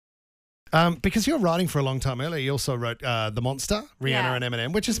Because you were writing for a long time earlier, you also wrote The Monster, Rihanna and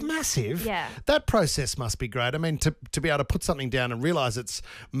Eminem, which is massive. Yeah. That process must be great. I mean, to be able to put something down and realise it's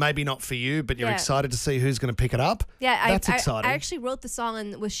maybe not for you, but you're excited to see who's going to pick it up. Yeah, that's exciting. I actually wrote the song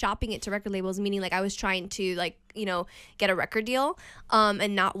and was shopping it to record labels, meaning like I was trying to get a record deal,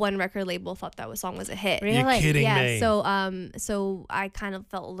 and not one record label thought that song was a hit. Really? You're kidding me. So I kind of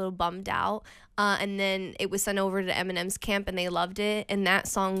felt a little bummed out. And then it was sent over to Eminem's camp and they loved it. And that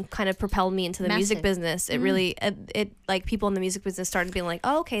song kind of propelled me into the music business. It really, like people in the music business started being like,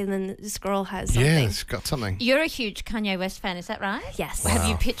 oh, okay, and then this girl has something. Yeah, it's got something. You're a huge Kanye West fan, is that right? Yes. Wow. Have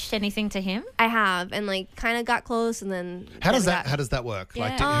you pitched anything to him? I have, and like kind of got close, and then how does that work? Yeah.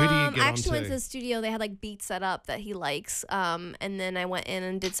 Like, who do you get I actually went onto? to the studio. They had like beats set up that he likes, and then I went in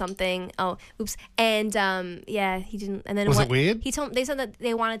and did something. Oh, oops, and he didn't. And then was it weird? They said that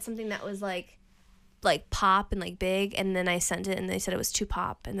they wanted something that was like pop and like big, and then I sent it and they said it was too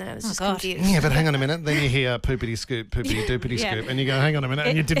pop, and then I was just confused. Yeah, but hang on a minute. Then you hear poopity scoop, poopity doopity scoop, and you go, hang on a minute,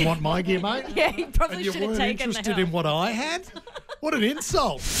 and you didn't want my gear, mate? Yeah, you probably and you should have weren't taken interested in what I had? What an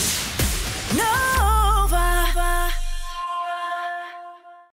insult.